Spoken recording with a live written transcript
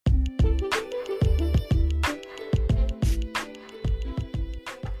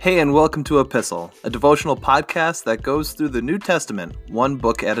Hey, and welcome to Epistle, a devotional podcast that goes through the New Testament one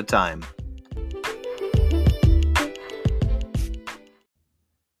book at a time.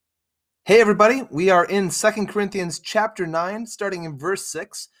 Hey everybody, we are in 2 Corinthians chapter 9, starting in verse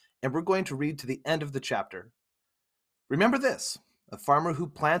 6, and we're going to read to the end of the chapter. Remember this, a farmer who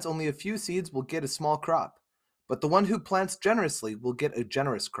plants only a few seeds will get a small crop, but the one who plants generously will get a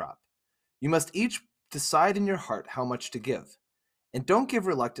generous crop. You must each decide in your heart how much to give. And don't give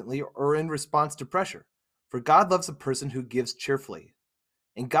reluctantly or in response to pressure, for God loves a person who gives cheerfully.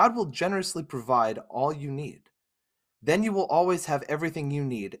 And God will generously provide all you need. Then you will always have everything you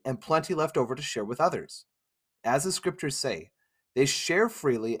need and plenty left over to share with others. As the scriptures say, they share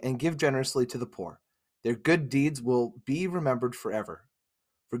freely and give generously to the poor. Their good deeds will be remembered forever.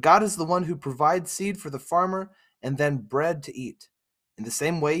 For God is the one who provides seed for the farmer and then bread to eat. In the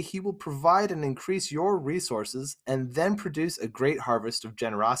same way, he will provide and increase your resources and then produce a great harvest of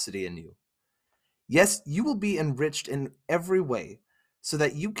generosity in you. Yes, you will be enriched in every way so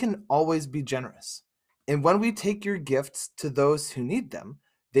that you can always be generous. And when we take your gifts to those who need them,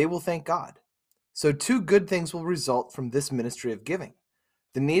 they will thank God. So two good things will result from this ministry of giving.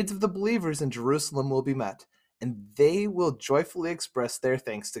 The needs of the believers in Jerusalem will be met, and they will joyfully express their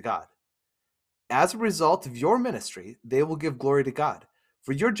thanks to God. As a result of your ministry, they will give glory to God.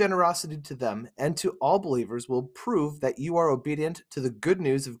 For your generosity to them and to all believers will prove that you are obedient to the good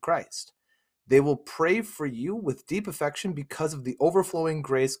news of Christ. They will pray for you with deep affection because of the overflowing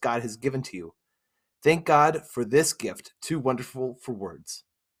grace God has given to you. Thank God for this gift, too wonderful for words.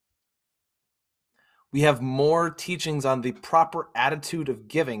 We have more teachings on the proper attitude of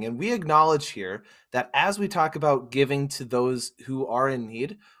giving, and we acknowledge here that as we talk about giving to those who are in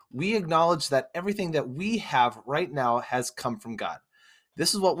need, we acknowledge that everything that we have right now has come from God.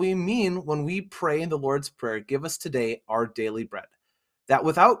 This is what we mean when we pray in the Lord's Prayer, give us today our daily bread. That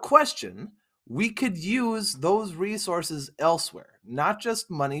without question, we could use those resources elsewhere, not just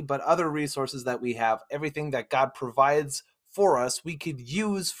money, but other resources that we have, everything that God provides for us, we could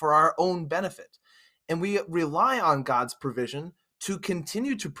use for our own benefit. And we rely on God's provision to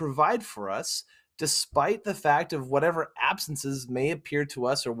continue to provide for us, despite the fact of whatever absences may appear to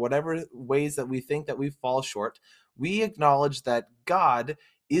us or whatever ways that we think that we fall short. We acknowledge that God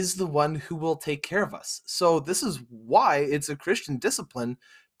is the one who will take care of us. So this is why it's a Christian discipline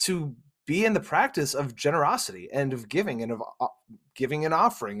to be in the practice of generosity and of giving and of giving and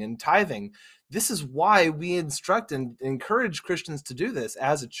offering and tithing. This is why we instruct and encourage Christians to do this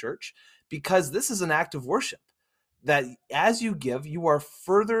as a church, because this is an act of worship. That as you give, you are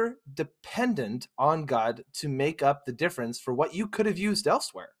further dependent on God to make up the difference for what you could have used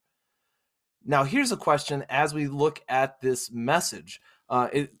elsewhere. Now, here's a question as we look at this message.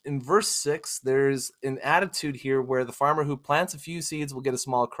 In verse 6, there's an attitude here where the farmer who plants a few seeds will get a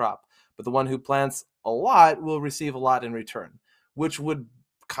small crop, but the one who plants a lot will receive a lot in return, which would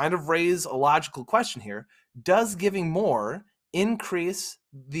kind of raise a logical question here. Does giving more increase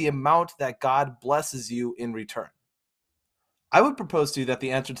the amount that God blesses you in return? I would propose to you that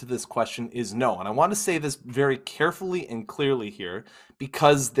the answer to this question is no. And I want to say this very carefully and clearly here,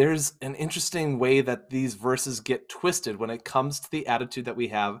 because there's an interesting way that these verses get twisted when it comes to the attitude that we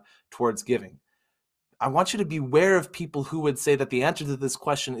have towards giving. I want you to beware of people who would say that the answer to this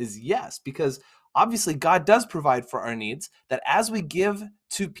question is yes, because obviously God does provide for our needs, that as we give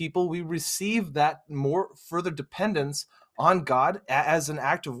to people, we receive that more further dependence on God as an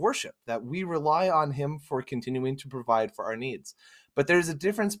act of worship, that we rely on him for continuing to provide for our needs. But there's a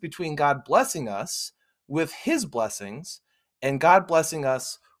difference between God blessing us with his blessings and God blessing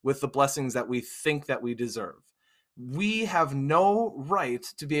us with the blessings that we think that we deserve. We have no right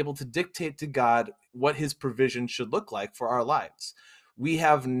to be able to dictate to God what his provision should look like for our lives. We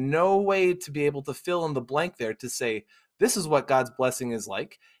have no way to be able to fill in the blank there to say, this is what God's blessing is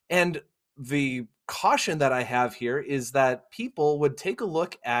like. And the caution that I have here is that people would take a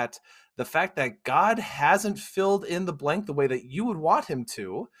look at the fact that God hasn't filled in the blank the way that you would want him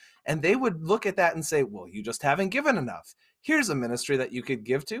to, and they would look at that and say, well, you just haven't given enough. Here's a ministry that you could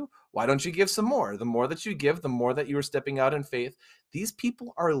give to. Why don't you give some more? The more that you give, the more that you are stepping out in faith. These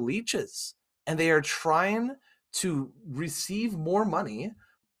people are leeches, and they are trying to receive more money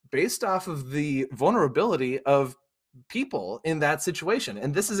based off of the vulnerability of people in that situation.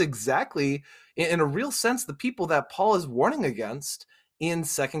 And this is exactly, in a real sense, the people that Paul is warning against in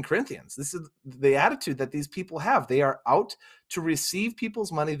 2 Corinthians. This is the attitude that these people have. They are out to receive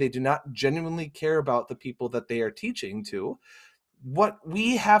people's money. They do not genuinely care about the people that they are teaching to. What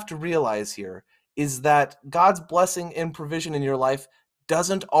we have to realize here is that God's blessing and provision in your life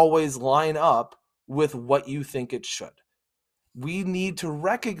doesn't always line up with what you think it should. we need to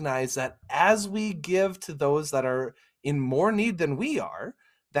recognize that as we give to those that are in more need than we are,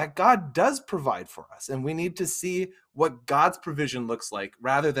 that God does provide for us. And we need to see what God's provision looks like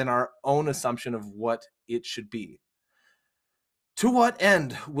rather than our own assumption of what it should be. To what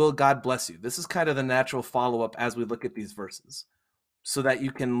end will God bless you? This is kind of the natural follow-up as we look at these verses, so that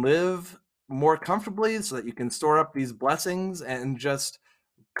you can live more comfortably, so that you can store up these blessings and just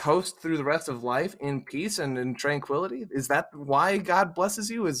coast through the rest of life in peace and in tranquility? Is that why God blesses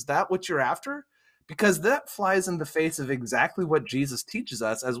you? Is that what you're after? Because that flies in the face of exactly what Jesus teaches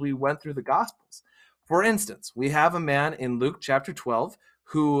us as we went through the Gospels. For instance, we have a man in Luke chapter 12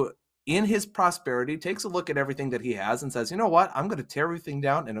 who, in his prosperity, takes a look at everything that he has and says, you know what? I'm going to tear everything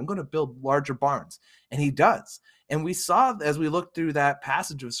down and I'm going to build larger barns. And he does. And we saw as we looked through that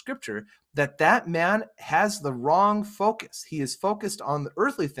passage of scripture that man has the wrong focus. He is focused on the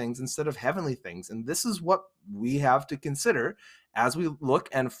earthly things instead of heavenly things. And this is what we have to consider as we look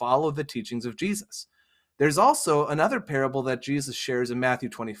and follow the teachings of Jesus. There's also another parable that Jesus shares in Matthew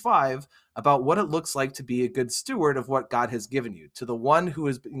 25 about what it looks like to be a good steward of what God has given you. To the one who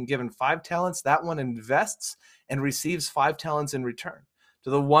has been given 5 talents, that one invests and receives 5 talents in return. To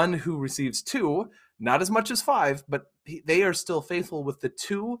the one who receives 2, not as much as 5, but they are still faithful with the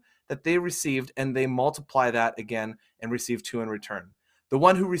 2 that they received, and they multiply that again and receive 2 in return. The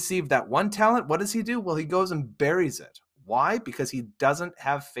one who received that 1 talent, what does he do? Well, he goes and buries it. Why? Because he doesn't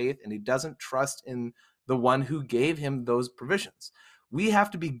have faith and he doesn't trust in the one who gave him those provisions. We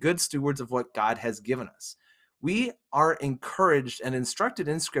have to be good stewards of what God has given us. We are encouraged and instructed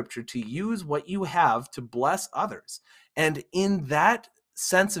in Scripture to use what you have to bless others. And in that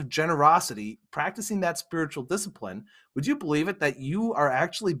sense of generosity, practicing that spiritual discipline, would you believe it that you are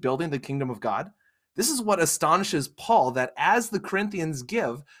actually building the kingdom of God? This is what astonishes Paul, that as the Corinthians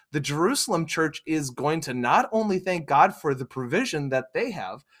give, the Jerusalem church is going to not only thank God for the provision that they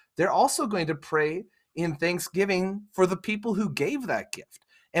have, they're also going to pray in thanksgiving for the people who gave that gift.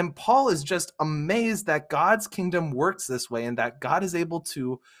 And Paul is just amazed that God's kingdom works this way and that God is able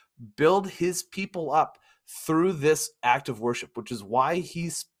to build his people up through this act of worship, which is why he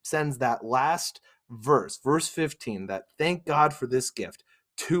sends that last verse, verse 15, that thank God for this gift,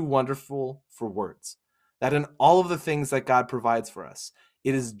 too wonderful for words. That in all of the things that God provides for us,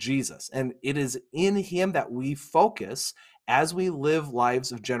 it is Jesus, and it is in him that we focus as we live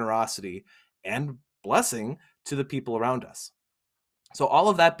lives of generosity and blessing to the people around us. So all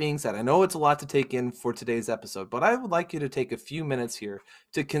of that being said, I know it's a lot to take in for today's episode, but I would like you to take a few minutes here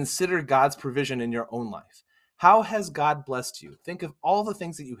to consider God's provision in your own life. How has God blessed you? Think of all the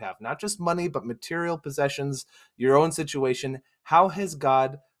things that you have, not just money, but material possessions, your own situation. How has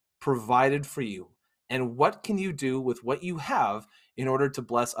God provided for you? And what can you do with what you have in order to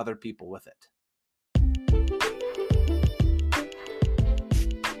bless other people with it?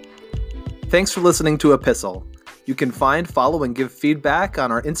 Thanks for listening to Epistle. You can find, follow, and give feedback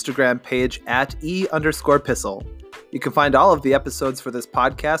on our Instagram page at @e_pistle. You can find all of the episodes for this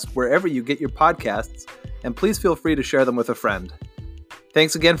podcast wherever you get your podcasts, and please feel free to share them with a friend.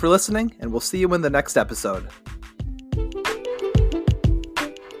 Thanks again for listening, and we'll see you in the next episode.